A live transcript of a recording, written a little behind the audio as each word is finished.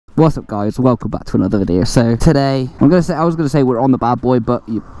What's up, guys? Welcome back to another video. So today I was gonna say we're on the bad boy, but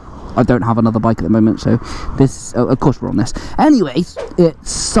I don't have another bike at the moment, so this of course we're on this. Anyways,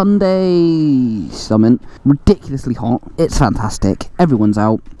 it's Sunday something, ridiculously hot. It's fantastic. Everyone's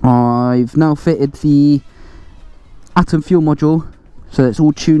out. I've now fitted the Atom fuel module, so it's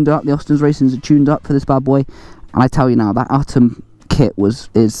all tuned up. The Austin's Racing's are tuned up for this bad boy, and I tell you now, that Atom kit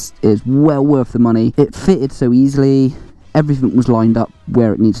is well worth the money. It fitted so easily. Everything was lined up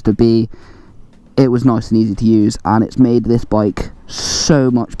where it needs to be. It was nice and easy to use, and it's made this bike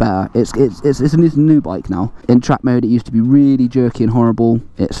so much better. It's a new bike now. In track mode, it used to be really jerky and horrible.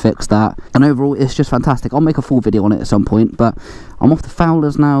 It's fixed that, and overall, it's just fantastic. I'll make a full video on it at some point, but I'm off to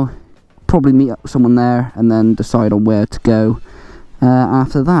Fowler's now. Probably meet up with someone there, and then decide on where to go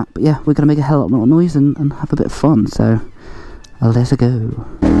after that. But yeah, we're gonna make a hell of a lot of noise and have a bit of fun. So let's go.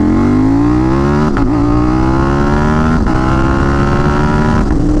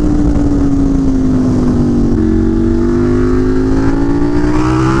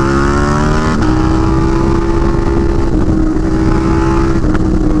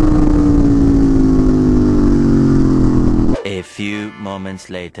 A few moments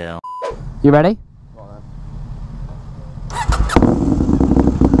later. You ready?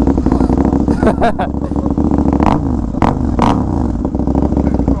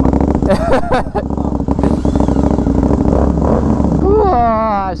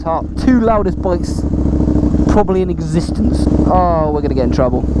 Oh, it's hot. Two loudest bikes probably in existence. Oh, we're gonna get in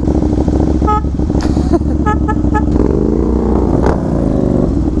trouble.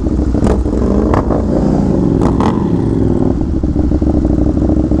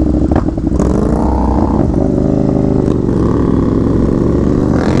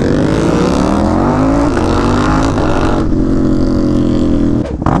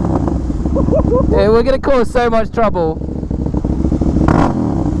 We're gonna cause so much trouble.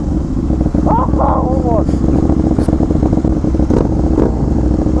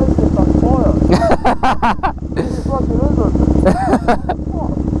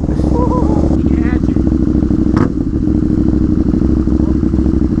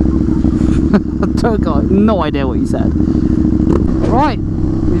 I got no idea what you said. Right,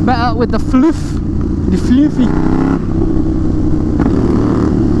 we met up with the floofy.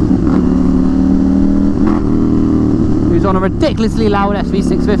 On a ridiculously loud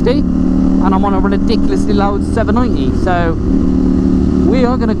SV650, and I'm on a ridiculously loud 790, so we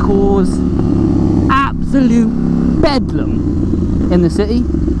are going to cause absolute bedlam in the city,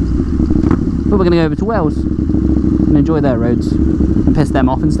 but we're going to go over to Wales and enjoy their roads and piss them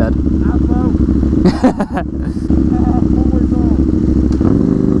off instead.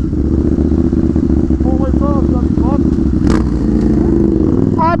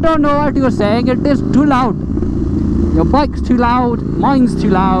 I don't know what you're saying, it is too loud. Your bike's too loud, mine's too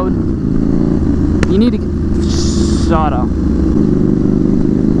loud. You need to shut up.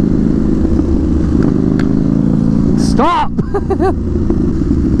 Stop!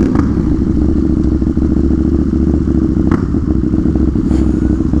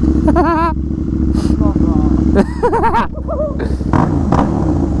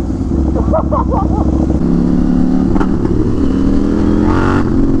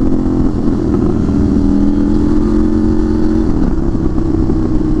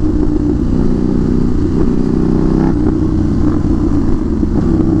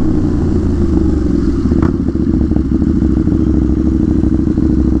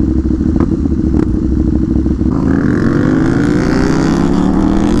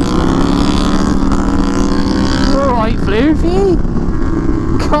 Floofy,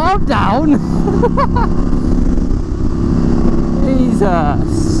 calm down.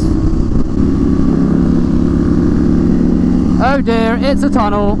 Jesus. Oh dear, it's a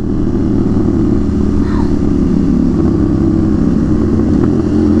tunnel.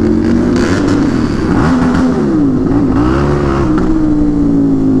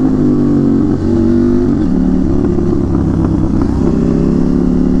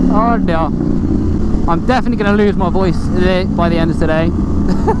 Oh dear. I'm definitely going to lose my voice by the end of today.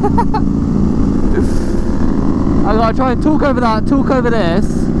 I gotta try and talk over that, talk over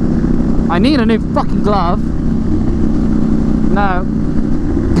this. I need a new fucking glove. No.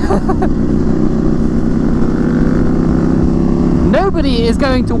 Nobody is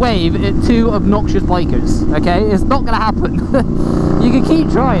going to wave at two obnoxious bikers, okay? It's not going to happen. You can keep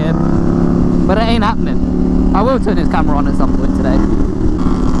trying, but it ain't happening. I will turn this camera on at some point today.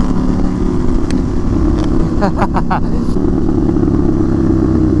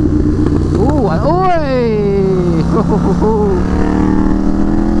 Ooh, oi!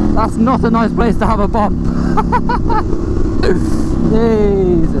 That's not a nice place to have a bump.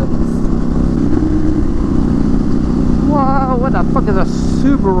 Jeez.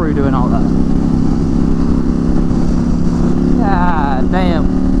 kangaroo doing out there? Ah, damn.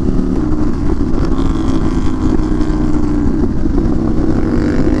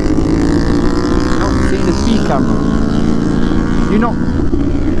 Not seeing the speed camera. You're not.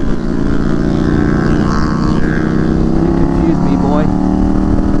 You confuse me, boy.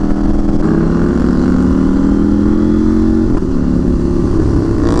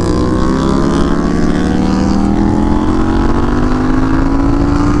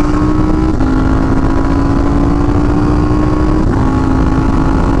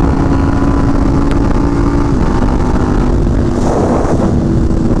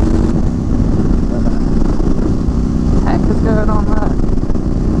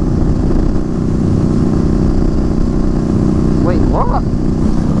 What?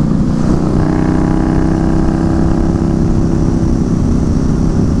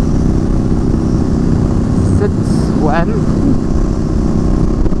 Since when?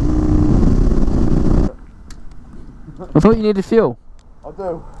 I thought you needed fuel. I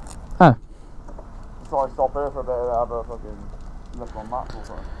do. Oh. So I stop here for a bit and have a fucking look on maps or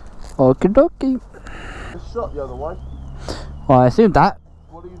something. Okie dokie. It's shut the other way. Well, I assumed that.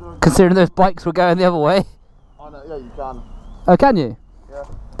 What are you doing? Considering those bikes were going the other way. I know, yeah, you can. Oh, can you? Yeah.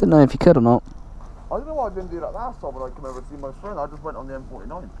 Didn't know if you could or not. I don't know why I didn't do that last time when I came over to see my friend. I just went on the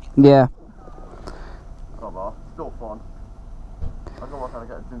M49. Yeah. Not bad. Still fun. I don't know what kind of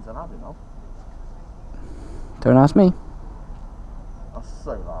get to Dinton Abbey now. Don't ask me. That's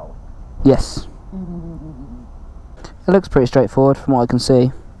so loud. Yes. It looks pretty straightforward from what I can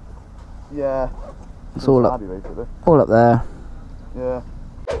see. Yeah. It's all up, Abbey, basically. all up there. Yeah.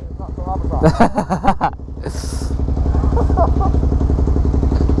 That's the habitat.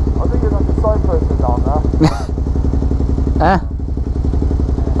 I think there's like a signpost down there. Eh?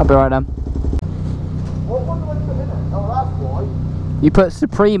 I'll be right then. What one do I put in it? Oh, that's why. You put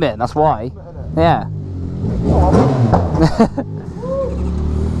Supreme in, that's why. Put in it. Yeah.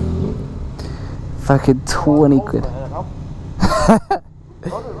 Fucking 20 quid.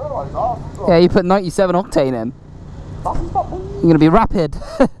 Yeah, you put 97 octane in. You're gonna be rapid.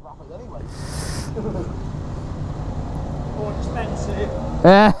 More expensive.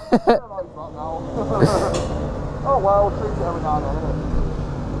 Yeah. Oh well, treat it every now and then,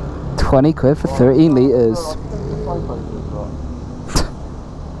 innit? 20 quid for 13 litres. It's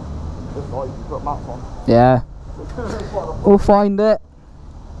like you put maps on. Yeah. We'll find it.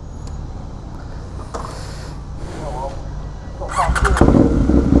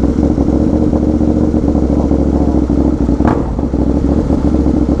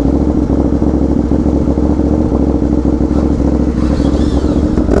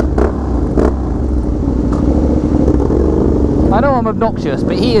 I know I'm obnoxious,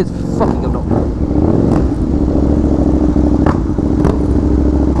 but he is fucking obnoxious.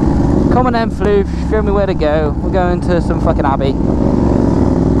 Come on then, Floof, show me where to go. We're going to some fucking abbey.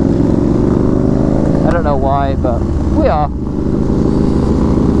 I don't know why, but we are.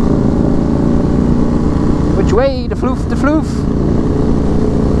 Which way? The Floof, the Floof.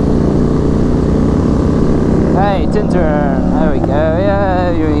 Hey, Tinter. There we go.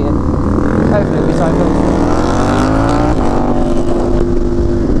 Yeah, hopefully it'll be cycles.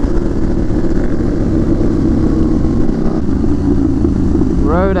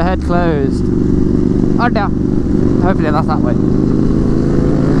 Road ahead closed. Oh no. Hopefully that's that way.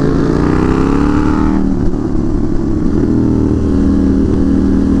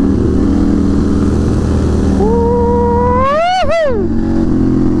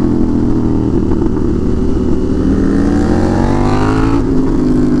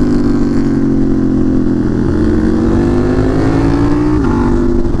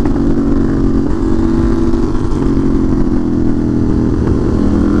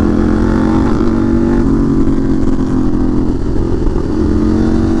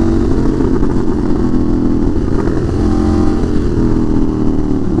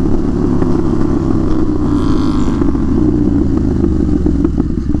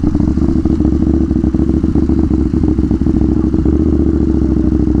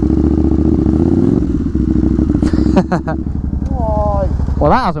 Why? Well,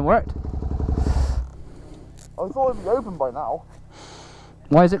 that hasn't worked. I thought it'd be open by now.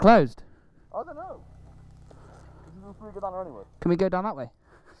 Why is it closed? I don't know. Did you just go down there anyway? Can we go down that way?